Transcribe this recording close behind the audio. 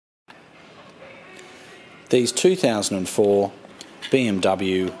These 2004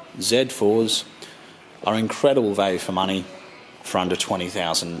 BMW Z4s are incredible value for money for under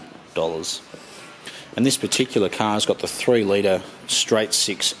 $20,000. And this particular car has got the 3 litre straight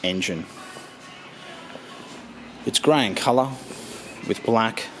 6 engine. It's grey in colour with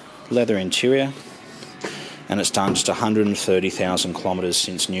black leather interior, and it's done just 130,000 kilometres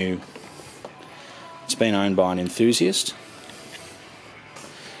since new. It's been owned by an enthusiast,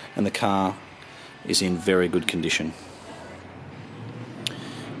 and the car is in very good condition.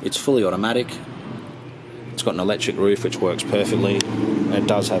 It's fully automatic, it's got an electric roof which works perfectly, and it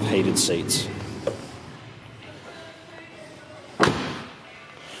does have heated seats.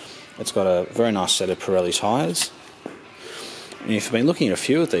 It's got a very nice set of Pirelli tyres. And if you've been looking at a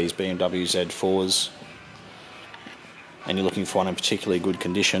few of these BMW Z4s and you're looking for one in particularly good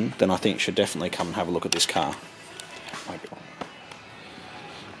condition, then I think you should definitely come and have a look at this car.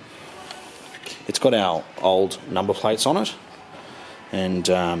 It's got our old number plates on it, and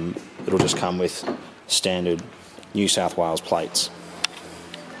it'll just come with standard New South Wales plates.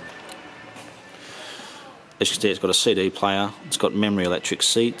 As you can see, it's got a CD player, it's got memory electric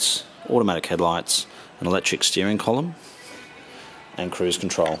seats, automatic headlights, an electric steering column, and cruise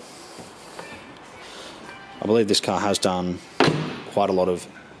control. I believe this car has done quite a lot of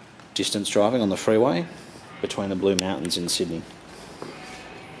distance driving on the freeway between the Blue Mountains in Sydney.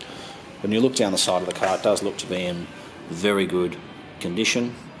 When you look down the side of the car, it does look to be in very good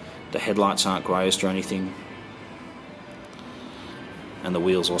condition. The headlights aren't grazed or anything, and the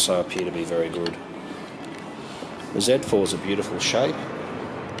wheels also appear to be very good. The Z4 is a beautiful shape.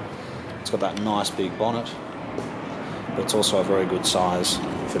 It's got that nice big bonnet, but it's also a very good size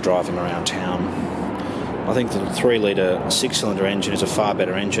for driving around town. I think the 3 litre 6-cylinder engine is a far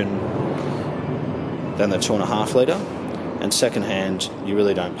better engine than the 2.5 litre, and second hand you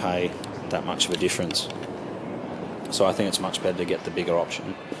really don't pay that much of a difference. So I think it's much better to get the bigger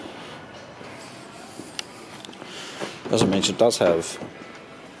option. As I mentioned, it does have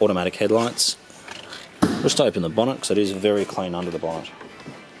automatic headlights. Just open the bonnet because it is very clean under the bonnet.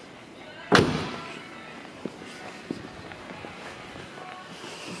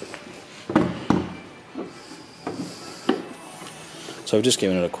 So we've just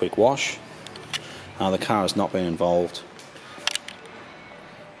given it a quick wash. The car has not been involved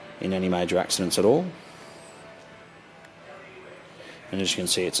in any major accidents at all. And as you can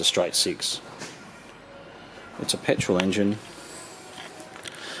see, it's a straight 6. It's a petrol engine,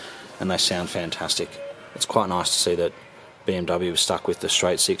 and they sound fantastic. It's quite nice to see that BMW was stuck with the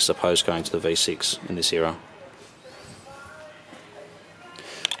straight 6 opposed to going to the V6 in this era.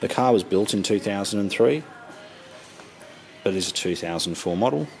 The car was built in 2003, but it is a 2004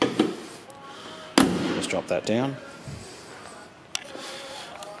 model. Let's drop that down.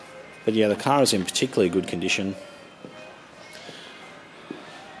 But yeah, the car is in particularly good condition.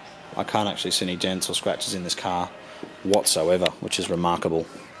 I can't actually see any dents or scratches in this car whatsoever, which is remarkable.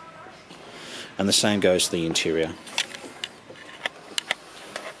 And the same goes to the interior.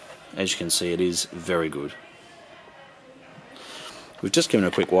 As you can see, it is very good. We've just given it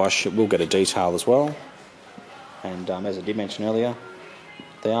a quick wash. It will get a detail as well. And as I did mention earlier,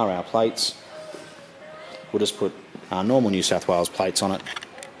 they are our plates. We'll just put our normal New South Wales plates on it.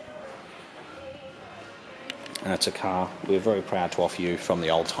 And it's a car we're very proud to offer you from the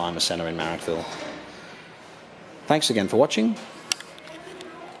Oldtimer Centre in Marrickville. Thanks again for watching.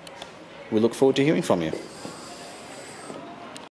 We look forward to hearing from you.